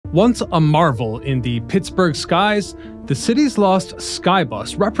Once a marvel in the Pittsburgh skies, the city's lost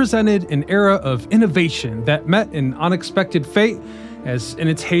Skybus represented an era of innovation that met an unexpected fate, as in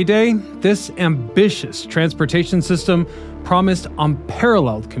its heyday, this ambitious transportation system promised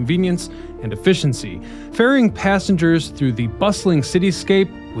unparalleled convenience and efficiency, ferrying passengers through the bustling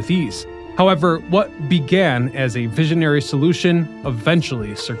cityscape with ease. However, what began as a visionary solution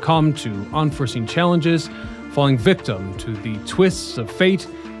eventually succumbed to unforeseen challenges, falling victim to the twists of fate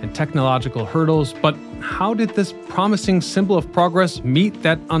and technological hurdles. But how did this promising symbol of progress meet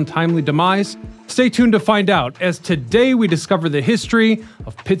that untimely demise? Stay tuned to find out, as today we discover the history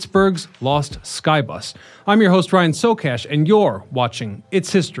of Pittsburgh's lost Skybus. I'm your host, Ryan Socash, and you're watching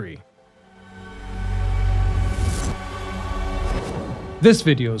It's History. This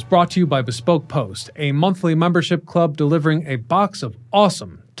video is brought to you by Bespoke Post, a monthly membership club delivering a box of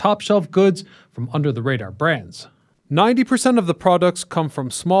awesome, top-shelf goods from under-the-radar brands. 90% of the products come from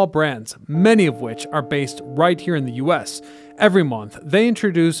small brands, many of which are based right here in the US. Every month, they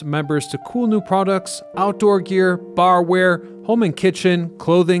introduce members to cool new products, outdoor gear, barware, home and kitchen,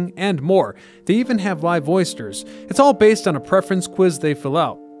 clothing, and more. They even have live oysters. It's all based on a preference quiz they fill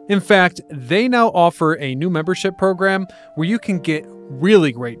out. In fact, they now offer a new membership program where you can get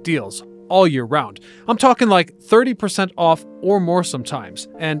really great deals all year round. I'm talking like 30% off or more sometimes,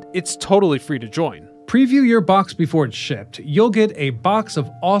 and it's totally free to join. Preview your box before it's shipped. You'll get a box of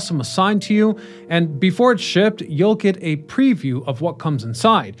awesome assigned to you, and before it's shipped, you'll get a preview of what comes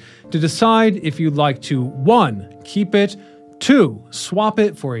inside to decide if you'd like to 1. Keep it, 2. Swap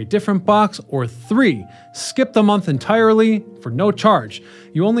it for a different box, or 3. Skip the month entirely for no charge.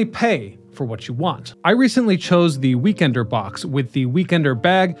 You only pay for what you want. I recently chose the Weekender box with the Weekender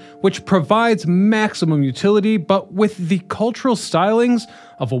bag, which provides maximum utility but with the cultural stylings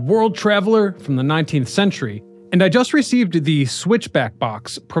of a world traveler from the 19th century. And I just received the Switchback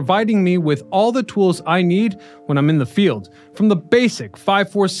box, providing me with all the tools I need when I'm in the field, from the basic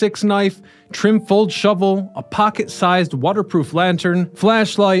 546 knife, trim fold shovel, a pocket-sized waterproof lantern,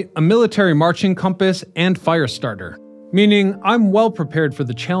 flashlight, a military marching compass, and fire starter. Meaning, I'm well prepared for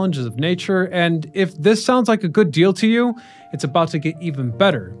the challenges of nature, and if this sounds like a good deal to you, it's about to get even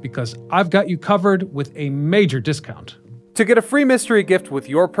better because I've got you covered with a major discount. To get a free mystery gift with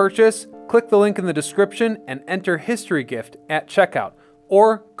your purchase, click the link in the description and enter History Gift at checkout,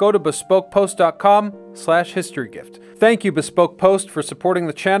 or go to bespokepost.com/historygift. Thank you, Bespoke Post, for supporting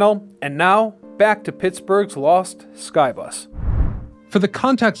the channel, and now, back to Pittsburgh's lost Skybus. For the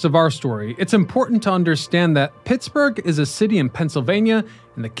context of our story, it's important to understand that Pittsburgh is a city in Pennsylvania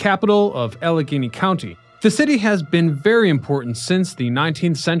and the capital of Allegheny County. The city has been very important since the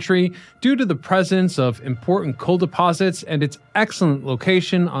 19th century due to the presence of important coal deposits and its excellent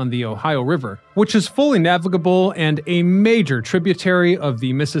location on the Ohio River, which is fully navigable and a major tributary of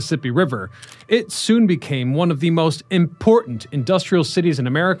the Mississippi River. It soon became one of the most important industrial cities in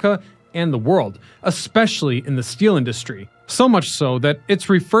America and the world, especially in the steel industry. So much so that it's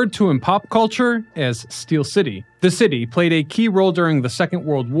referred to in pop culture as Steel City. The city played a key role during the Second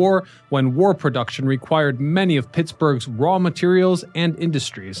World War when war production required many of Pittsburgh's raw materials and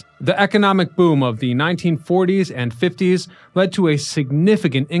industries. The economic boom of the 1940s and 50s led to a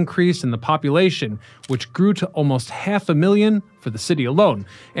significant increase in the population, which grew to almost 500,000 for the city alone,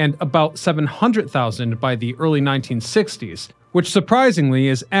 and about 700,000 by the early 1960s, which surprisingly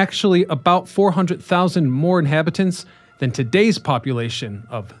is actually about 400,000 more inhabitants than today's population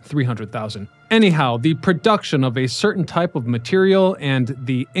of 300,000. Anyhow, the production of a certain type of material and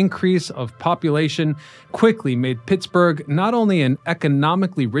the increase of population quickly made Pittsburgh not only an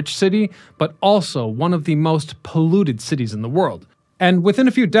economically rich city, but also one of the most polluted cities in the world. And within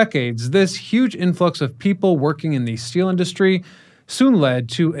a few decades, this huge influx of people working in the steel industry soon led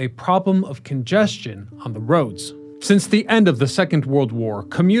to a problem of congestion on the roads. Since the end of the Second World War,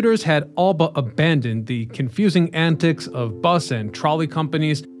 commuters had all but abandoned the confusing antics of bus and trolley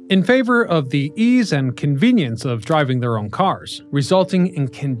companies in favor of the ease and convenience of driving their own cars, resulting in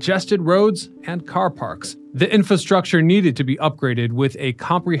congested roads and car parks. The infrastructure needed to be upgraded with a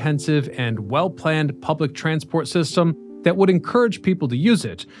comprehensive and well-planned public transport system that would encourage people to use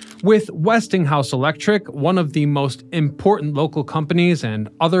it. With Westinghouse Electric, one of the most important local companies and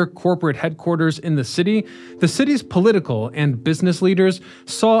other corporate headquarters in the city's political and business leaders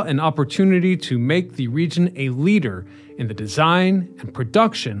saw an opportunity to make the region a leader in the design and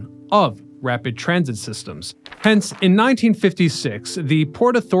production of rapid transit systems. Hence, in 1956, the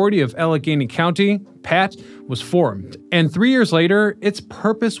Port Authority of Allegheny County, PAT, was formed, and 3 years later, its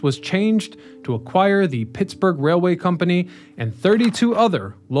purpose was changed to acquire the Pittsburgh Railway Company and 32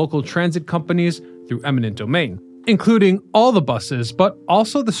 other local transit companies through eminent domain. including all the buses, but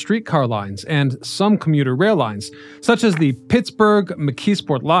also the streetcar lines and some commuter rail lines, such as the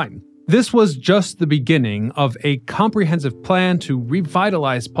Pittsburgh-McKeesport line. This was just the beginning of a comprehensive plan to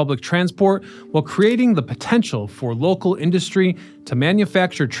revitalize public transport while creating the potential for local industry to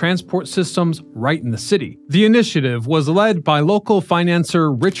manufacture transport systems right in the city. The initiative was led by local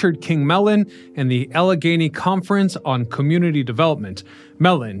financier Richard King Mellon and the Allegheny Conference on Community Development.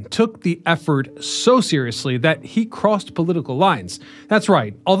 Mellon took the effort so seriously that he crossed political lines. That's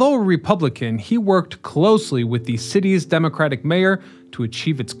right, although a Republican, he worked closely with the city's Democratic mayor to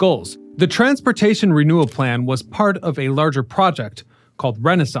achieve its goals. The Transportation Renewal Plan was part of a larger project called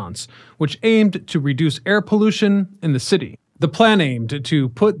Renaissance, which aimed to reduce air pollution in the city. The plan aimed to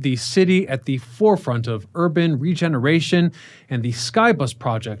put the city at the forefront of urban regeneration, and the Skybus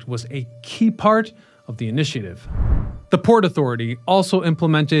project was a key part of the initiative. The Port Authority also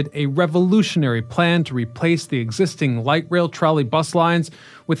implemented a revolutionary plan to replace the existing light rail trolley bus lines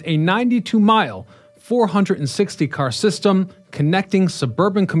with a 92-mile, 460-car system connecting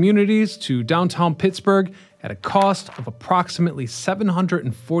suburban communities to downtown Pittsburgh at a cost of approximately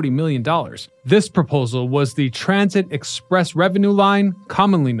 $740 million. This proposal was the Transit Express Revenue Line,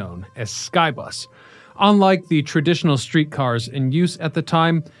 commonly known as Skybus. Unlike the traditional streetcars in use at the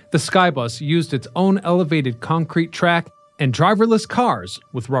time, the Skybus used its own elevated concrete track and driverless cars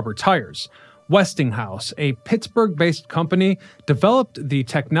with rubber tires. Westinghouse, a Pittsburgh-based company, developed the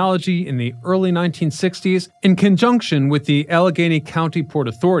technology in the early 1960s in conjunction with the Allegheny County Port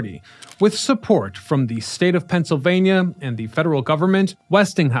Authority. With support from the state of Pennsylvania and the federal government,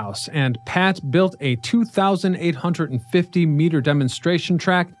 Westinghouse and Pat built a 2,850-meter demonstration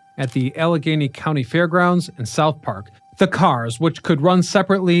track at the Allegheny County Fairgrounds in South Park. The cars, which could run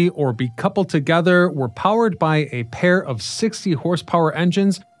separately or be coupled together, were powered by a pair of 60-horsepower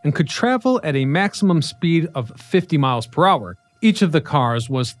engines and could travel at a maximum speed of 50 miles per hour. Each of the cars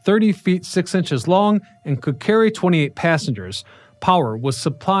was 30 feet 6 inches long and could carry 28 passengers. Power was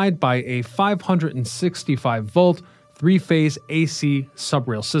supplied by a 565-volt, three-phase AC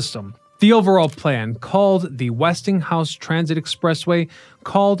subrail system. The overall plan, called the Westinghouse Transit Expressway,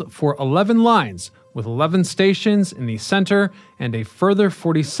 called for 11 lines, with 11 stations in the center and a further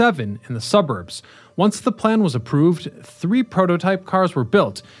 47 in the suburbs. Once the plan was approved, 3 prototype cars were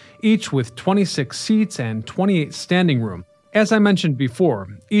built, each with 26 seats and 28 standing room. As I mentioned before,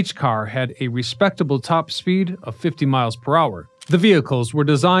 each car had a respectable top speed of 50 miles per hour. The vehicles were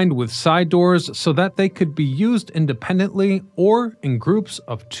designed with side doors so that they could be used independently or in groups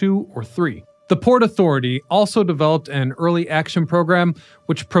of 2 or 3. The Port Authority also developed an early action program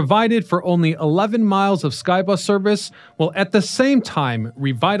which provided for only 11 miles of Skybus service, while at the same time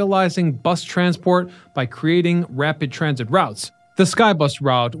revitalizing bus transport by creating rapid transit routes. The Skybus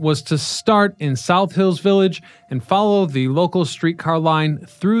route was to start in South Hills Village and follow the local streetcar line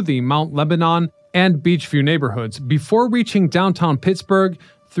through the Mount Lebanon and Beachview neighborhoods before reaching downtown Pittsburgh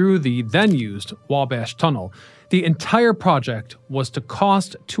through the then-used Wabash Tunnel. The entire project was to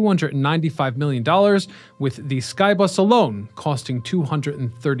cost $295 million, with the Skybus alone costing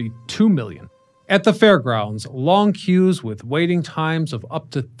 $232 million. At the fairgrounds, long queues with waiting times of up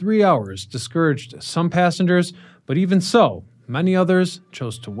to 3 hours discouraged some passengers, but even so, many others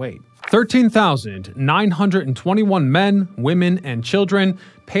chose to wait. 13,921 men, women, and children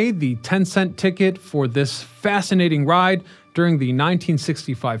paid the 10-cent ticket for this fascinating ride during the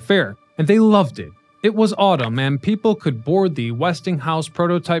 1965 fair, and they loved it. It was autumn, and people could board the Westinghouse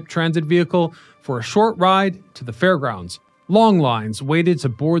prototype transit vehicle for a short ride to the fairgrounds. Long lines waited to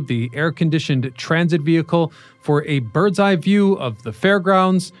board the air-conditioned transit vehicle for a bird's-eye view of the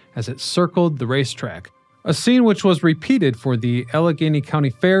fairgrounds as it circled the racetrack, a scene which was repeated for the Allegheny County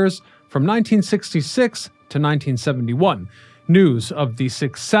Fairs from 1966 to 1971. News of the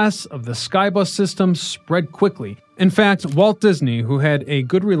success of the Skybus system spread quickly. In fact, Walt Disney, who had a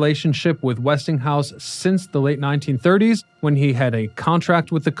good relationship with Westinghouse since the late 1930s, when he had a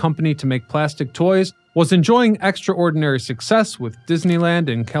contract with the company to make plastic toys, was enjoying extraordinary success with Disneyland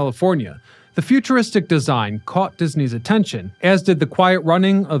in California. The futuristic design caught Disney's attention, as did the quiet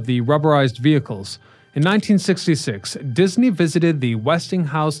running of the rubberized vehicles. In 1966, Disney visited the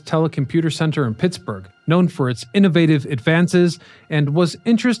Westinghouse Telecomputer Center in Pittsburgh, known for its innovative advances, and was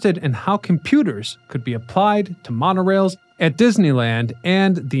interested in how computers could be applied to monorails at Disneyland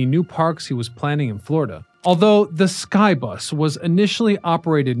and the new parks he was planning in Florida. Although the Skybus was initially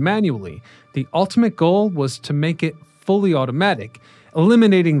operated manually, the ultimate goal was to make it fully automatic,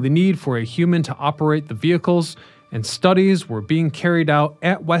 eliminating the need for a human to operate the vehicles, and studies were being carried out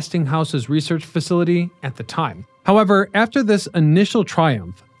at Westinghouse's research facility at the time. However, after this initial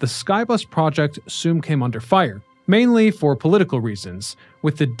triumph, the Skybus project soon came under fire. mainly for political reasons.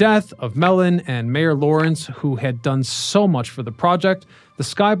 With the death of Mellon and Mayor Lawrence, who had done so much for the project, the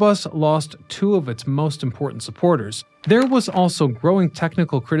Skybus lost two of its most important supporters. There was also growing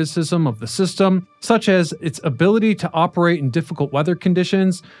technical criticism of the system, such as its ability to operate in difficult weather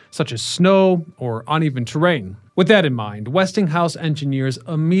conditions, such as snow or uneven terrain. With that in mind, Westinghouse engineers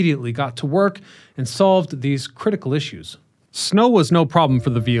immediately got to work and solved these critical issues. Snow was no problem for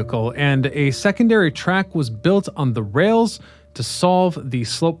the vehicle, and a secondary track was built on the rails to solve the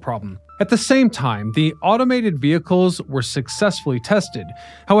slope problem. At the same time, the automated vehicles were successfully tested.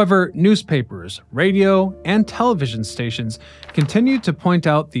 However, newspapers, radio, and television stations continued to point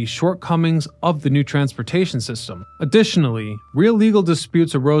out the shortcomings of the new transportation system. Additionally, real legal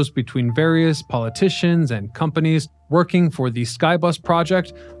disputes arose between various politicians and companies working for the Skybus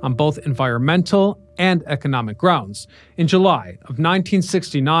project on both environmental and economic grounds. In July of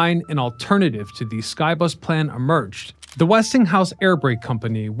 1969, an alternative to the Skybus plan emerged. The Westinghouse Air Brake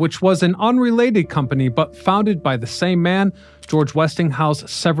Company, which was an unrelated company but founded by the same man, George Westinghouse,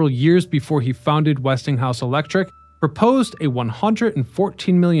 several years before he founded Westinghouse Electric, proposed a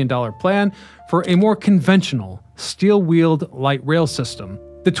 $114 million plan for a more conventional, steel-wheeled light rail system.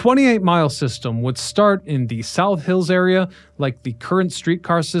 The 28-mile system would start in the South Hills area, like the current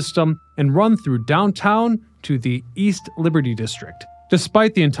streetcar system, and run through downtown to the East Liberty District.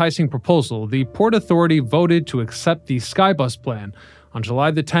 Despite the enticing proposal, the Port Authority voted to accept the Skybus plan on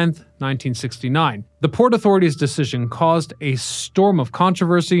July 10, 1969. The Port Authority's decision caused a storm of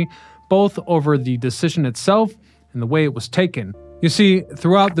controversy, both over the decision itself and the way it was taken. You see,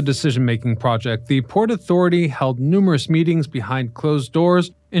 throughout the decision-making project, the Port Authority held numerous meetings behind closed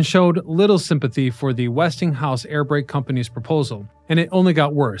doors and showed little sympathy for the Westinghouse Air Brake Company's proposal. And it only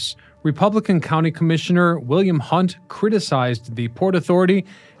got worse. Republican County Commissioner William Hunt criticized the Port Authority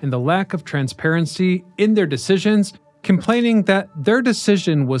and the lack of transparency in their decisions, complaining that their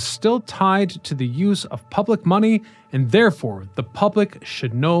decision was still tied to the use of public money, and therefore the public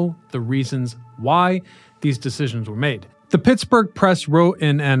should know the reasons why these decisions were made. The Pittsburgh Press wrote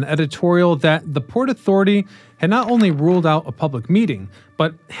in an editorial that the Port Authority had not only ruled out a public meeting,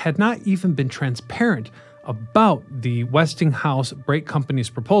 but had not even been transparent about the Westinghouse Brake Company's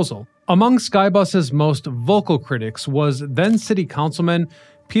proposal. Among Skybus's most vocal critics was then City Councilman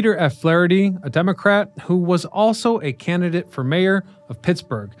Peter F. Flaherty, a Democrat who was also a candidate for mayor of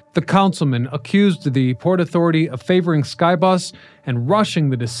Pittsburgh. The councilman accused the Port Authority of favoring Skybus and rushing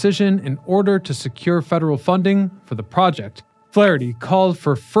the decision in order to secure federal funding for the project. Flaherty called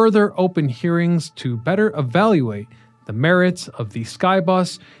for further open hearings to better evaluate the merits of the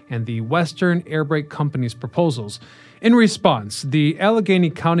Skybus and the Western Air Brake Company's proposals. In response, the Allegheny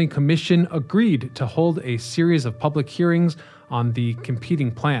County Commission agreed to hold a series of public hearings on the competing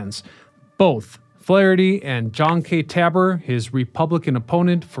plans. Both Flaherty and John K. Tabor, his Republican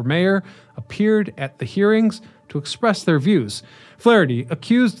opponent for mayor, appeared at the hearings to express their views. Flaherty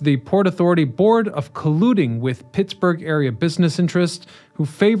accused the Port Authority Board of colluding with Pittsburgh area business interests who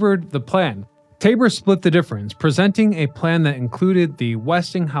favored the plan. Tabor split the difference, presenting a plan that included the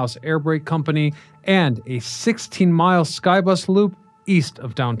Westinghouse Air Brake Company and a 16-mile Skybus loop east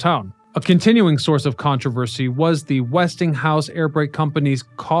of downtown. A continuing source of controversy was the Westinghouse Air Brake Company's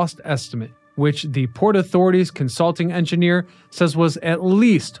cost estimate, which the Port Authority's consulting engineer says was at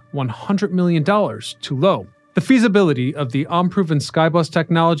least $100 million too low. The feasibility of the unproven Skybus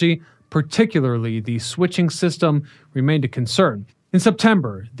technology, particularly the switching system, remained a concern. In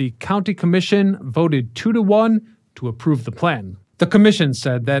September, the county commission voted 2-1 to approve the plan. The commission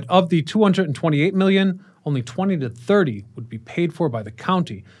said that of the $228 million, only 20 to 30 would be paid for by the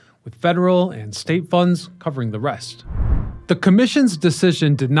county, with federal and state funds covering the rest. The commission's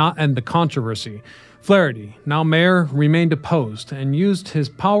decision did not end the controversy. Flaherty, now mayor, remained opposed and used his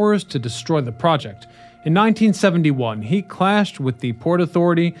powers to destroy the project. In 1971, he clashed with the Port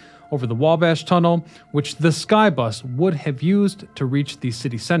Authority over the Wabash Tunnel, which the Skybus would have used to reach the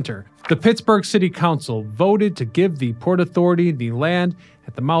city center. The Pittsburgh City Council voted to give the Port Authority the land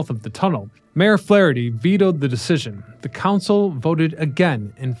at the mouth of the tunnel. Mayor Flaherty vetoed the decision. The council voted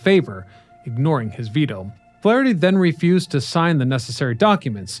again in favor, ignoring his veto. Flaherty then refused to sign the necessary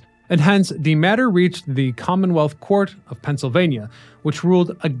documents, and hence the matter reached the Commonwealth Court of Pennsylvania, which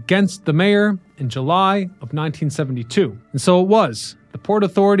ruled against the mayor in July of 1972. And so it was. The Port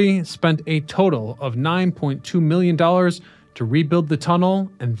Authority spent a total of $9.2 million to rebuild the tunnel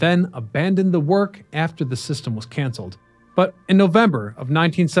and then abandoned the work after the system was canceled. But in November of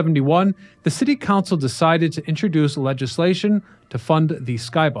 1971, the City Council decided to introduce legislation to fund the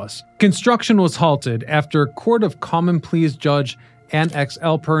Skybus. Construction was halted after Court of Common Pleas Judge Annex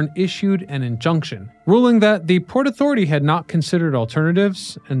Alpern issued an injunction, ruling that the Port Authority had not considered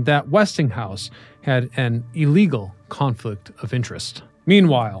alternatives and that Westinghouse had an illegal conflict of interest.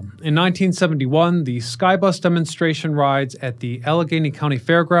 Meanwhile, in 1971, the Skybus demonstration rides at the Allegheny County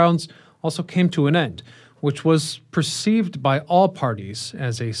Fairgrounds also came to an end, which was perceived by all parties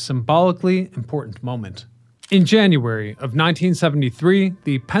as a symbolically important moment. In January of 1973,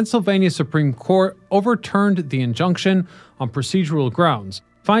 the Pennsylvania Supreme Court overturned the injunction on procedural grounds,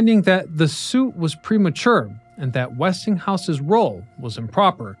 finding that the suit was premature and that Westinghouse's role was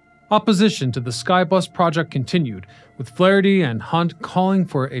improper. Opposition to the Skybus project continued, with Flaherty and Hunt calling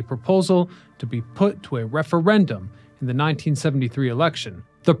for a proposal to be put to a referendum in the 1973 election.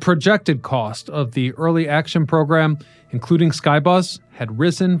 The projected cost of the early action program, including Skybus, had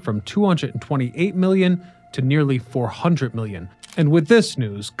risen from $228 million to nearly $400 million. And with this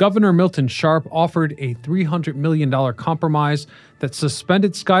news, Governor Milton Sharp offered a $300 million compromise that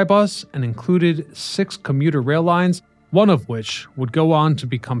suspended Skybus and included 6 commuter rail lines, one of which would go on to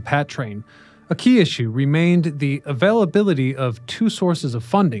become Pat Train. A key issue remained the availability of 2 sources of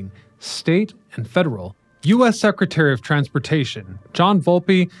funding, state and federal. U.S. Secretary of Transportation John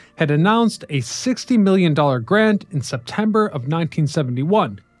Volpe had announced a $60 million grant in September of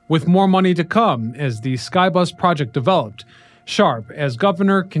 1971, with more money to come as the Skybus project developed. Sharp, as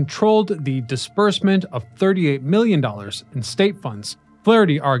governor, controlled the disbursement of $38 million in state funds.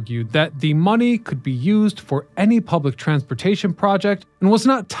 Flaherty argued that the money could be used for any public transportation project and was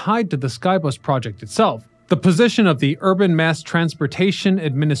not tied to the Skybus project itself. The position of the Urban Mass Transportation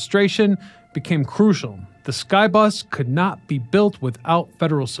Administration became crucial. The Skybus could not be built without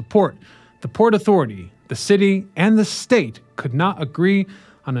federal support. The Port Authority, the city, and the state could not agree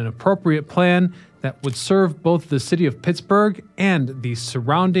on an appropriate plan that would serve both the city of Pittsburgh and the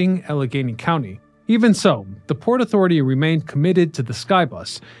surrounding Allegheny County. Even so, the Port Authority remained committed to the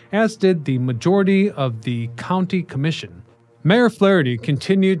Skybus, as did the majority of the county commission. Mayor Flaherty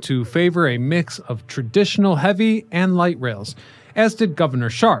continued to favor a mix of traditional heavy and light rails, as did Governor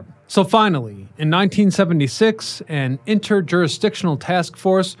Sharp. So finally, in 1976, an interjurisdictional task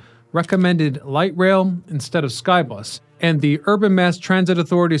force recommended light rail instead of Skybus, and the Urban Mass Transit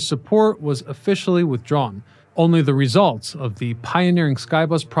Authority's support was officially withdrawn. Only the results of the pioneering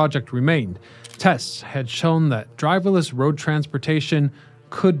Skybus project remained. Tests had shown that driverless road transportation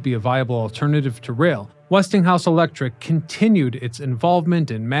could be a viable alternative to rail. Westinghouse Electric continued its involvement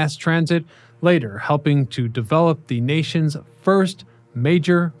in mass transit, later helping to develop the nation's first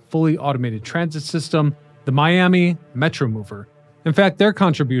major fully automated transit system, the Miami Metromover. In fact, their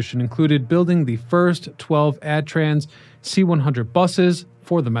contribution included building the first 12 AdTrans C100 buses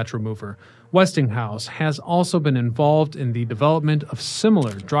for the Metromover. Westinghouse has also been involved in the development of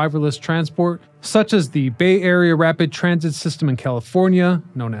similar driverless transport, such as the Bay Area Rapid Transit System in California,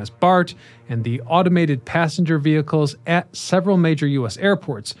 known as BART, and the automated passenger vehicles at several major U.S.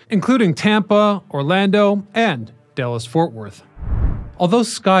 airports, including Tampa, Orlando, and Dallas-Fort Worth. Although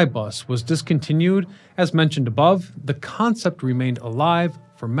Skybus was discontinued, as mentioned above, the concept remained alive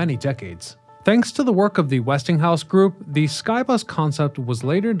for many decades. Thanks to the work of the Westinghouse Group, the Skybus concept was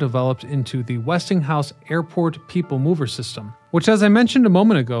later developed into the Westinghouse Airport People Mover System, which, as I mentioned a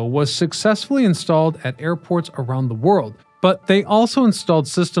moment ago, was successfully installed at airports around the world. But they also installed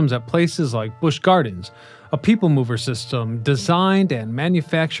systems at places like Busch Gardens. A people mover system designed and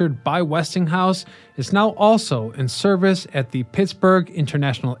manufactured by Westinghouse is now also in service at the Pittsburgh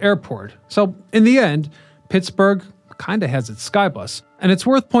International Airport. So, in the end, Pittsburgh kinda has its Skybus. And it's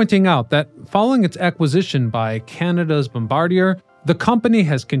worth pointing out that following its acquisition by Canada's Bombardier, the company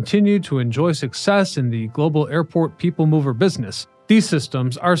has continued to enjoy success in the global airport people mover business. These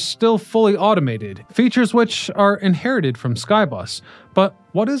systems are still fully automated, features which are inherited from Skybus. But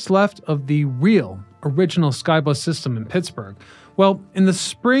what is left of the real, original Skybus system in Pittsburgh? Well, in the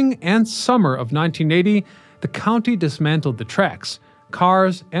spring and summer of 1980, the county dismantled the tracks,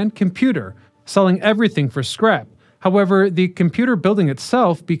 cars, and computer, selling everything for scrap. However, the computer building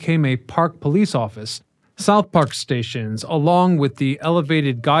itself became a park police office. South Park stations, along with the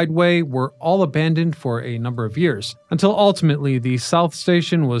elevated guideway, were all abandoned for a number of years, until ultimately the South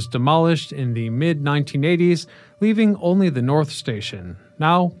Station was demolished in the mid-1980s, leaving only the North Station,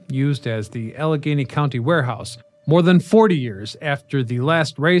 now used as the Allegheny County Warehouse. More than 40 years after the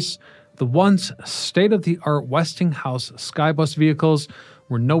last race, the once state-of-the-art Westinghouse Skybus vehicles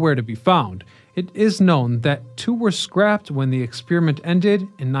were nowhere to be found. It is known that 2 were scrapped when the experiment ended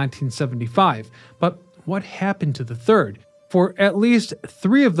in 1975, but what happened to the third? For at least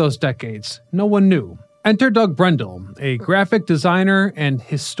 3 of those decades, no one knew. Enter Doug Brendel, a graphic designer and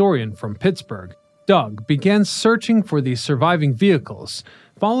historian from Pittsburgh. Doug began searching for the surviving vehicles,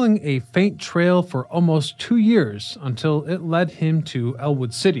 following a faint trail for almost 2 years until it led him to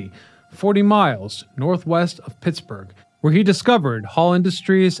Elwood City, 40 miles northwest of Pittsburgh, where he discovered Hall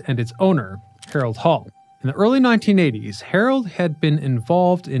Industries and its owner, Harold Hall. In the early 1980s, Harold had been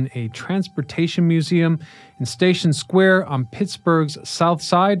involved in a transportation museum in Station Square on Pittsburgh's south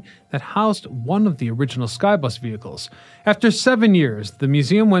side that housed one of the original Skybus vehicles. After 7 years, the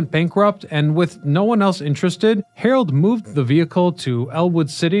museum went bankrupt, and with no one else interested, Harold moved the vehicle to Elwood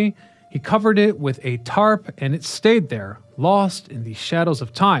City. He covered it with a tarp, and it stayed there, lost in the shadows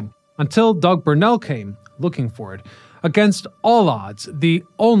of time, until Doug Burnell came looking for it. Against all odds, the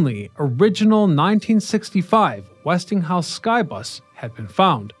only original 1965 Westinghouse Skybus had been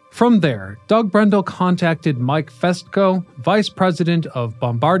found. From there, Doug Brendel contacted Mike Festko, vice president of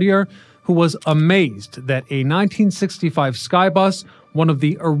Bombardier, who was amazed that a 1965 Skybus, one of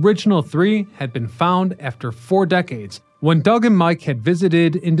the original 3, had been found after 4 decades. When Doug and Mike had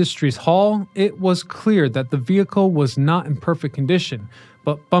visited Industries Hall, it was clear that the vehicle was not in perfect condition,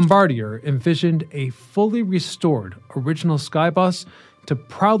 but Bombardier envisioned a fully restored original Skybus to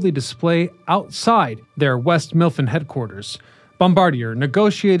proudly display outside their West Milford headquarters. Bombardier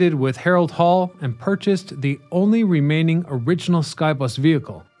negotiated with Harold Hall and purchased the only remaining original Skybus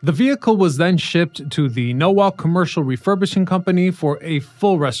vehicle. The vehicle was then shipped to the Nowak Commercial Refurbishing Company for a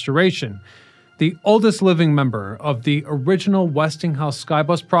full restoration. The oldest living member of the original Westinghouse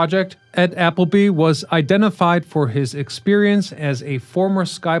Skybus project, Ed Appleby, was identified for his experience as a former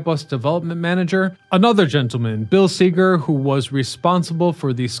Skybus development manager. Another gentleman, Bill Seeger, who was responsible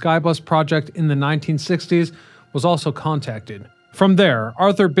for the Skybus project in the 1960s, was also contacted. From there,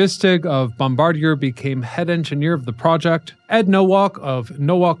 Arthur Bistig of Bombardier became head engineer of the project. Ed Nowak of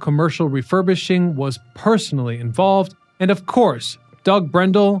Nowak Commercial Refurbishing was personally involved, and of course, Doug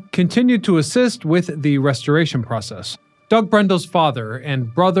Brendel continued to assist with the restoration process. Doug Brendel's father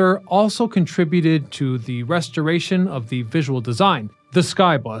and brother also contributed to the restoration of the visual design. The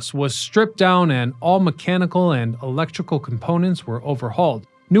Skybus was stripped down and all mechanical and electrical components were overhauled.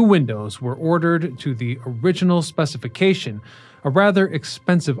 New windows were ordered to the original specification, a rather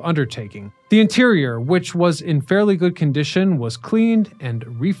expensive undertaking. The interior, which was in fairly good condition, was cleaned and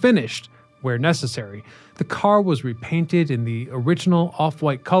refinished where necessary. The car was repainted in the original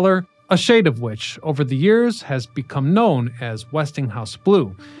off-white color, a shade of which, over the years, has become known as Westinghouse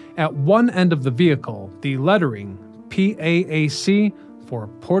Blue. At one end of the vehicle, the lettering PAAC for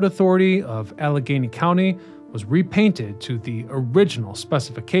Port Authority of Allegheny County was repainted to the original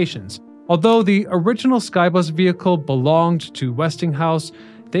specifications. Although the original Skybus vehicle belonged to Westinghouse,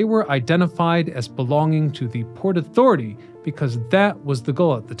 they were identified as belonging to the Port Authority because that was the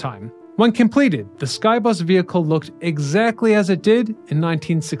goal at the time. When completed, the Skybus vehicle looked exactly as it did in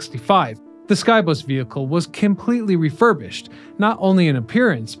 1965. The Skybus vehicle was completely refurbished, not only in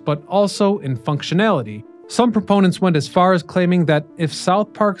appearance, but also in functionality. Some proponents went as far as claiming that if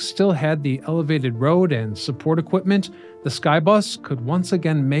South Park still had the elevated road and support equipment, the Skybus could once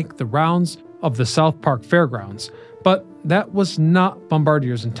again make the rounds of the South Park Fairgrounds. But that was not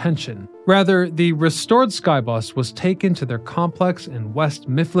Bombardier's intention. Rather, the restored Skybus was taken to their complex in West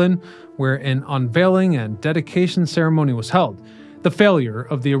Mifflin, where an unveiling and dedication ceremony was held. The failure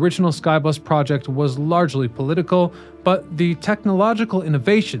of the original Skybus project was largely political, but the technological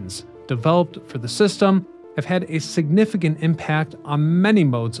innovations developed for the system have had a significant impact on many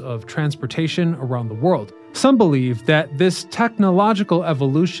modes of transportation around the world. Some believe that this technological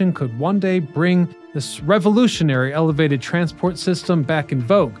evolution could one day bring this revolutionary elevated transport system back in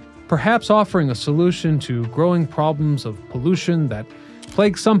vogue, perhaps offering a solution to growing problems of pollution that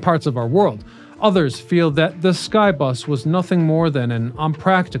plague some parts of our world. Others feel that the Skybus was nothing more than an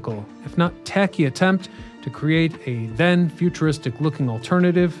unpractical, if not tacky attempt to create a then futuristic-looking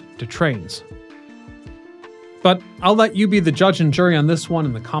alternative to trains. But I'll let you be the judge and jury on this one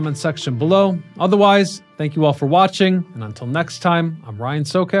in the comments section below. Otherwise, thank you all for watching, and until next time, I'm Ryan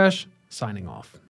Sokash, signing off.